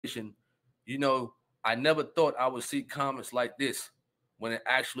You know, I never thought I would see comments like this when it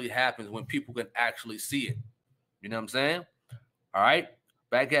actually happens, when people can actually see it. You know what I'm saying? All right.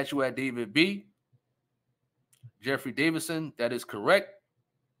 Back at you at David B. Jeffrey Davidson, that is correct.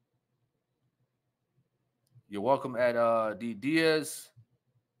 You're welcome at D. Diaz.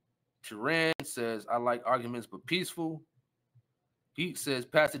 Turan says, I like arguments but peaceful. Heat says,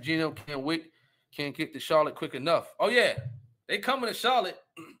 Pastor Gino can't get to Charlotte quick enough. Oh, yeah. They coming to Charlotte.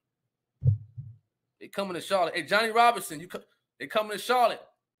 They coming to Charlotte. Hey, Johnny Robertson, they coming to Charlotte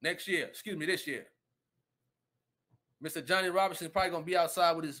next year. Excuse me, this year. Mr. Johnny Robertson is probably gonna be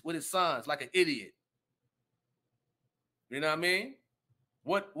outside with his signs like an idiot. You know what I mean?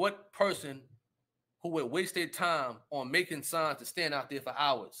 What person who would waste their time on making signs to stand out there for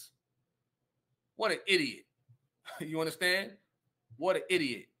hours? What an idiot. You understand? What an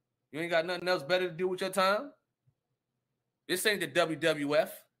idiot. You ain't got nothing else better to do with your time? This ain't the WWF.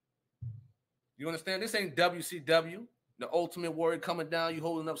 You understand? This ain't WCW, the Ultimate Warrior coming down, you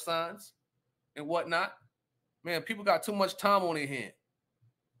holding up signs and whatnot. Man, people got too much time on their hand.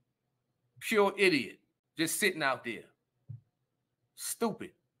 Pure idiot. Just sitting out there.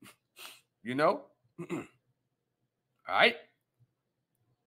 Stupid. You know? All right.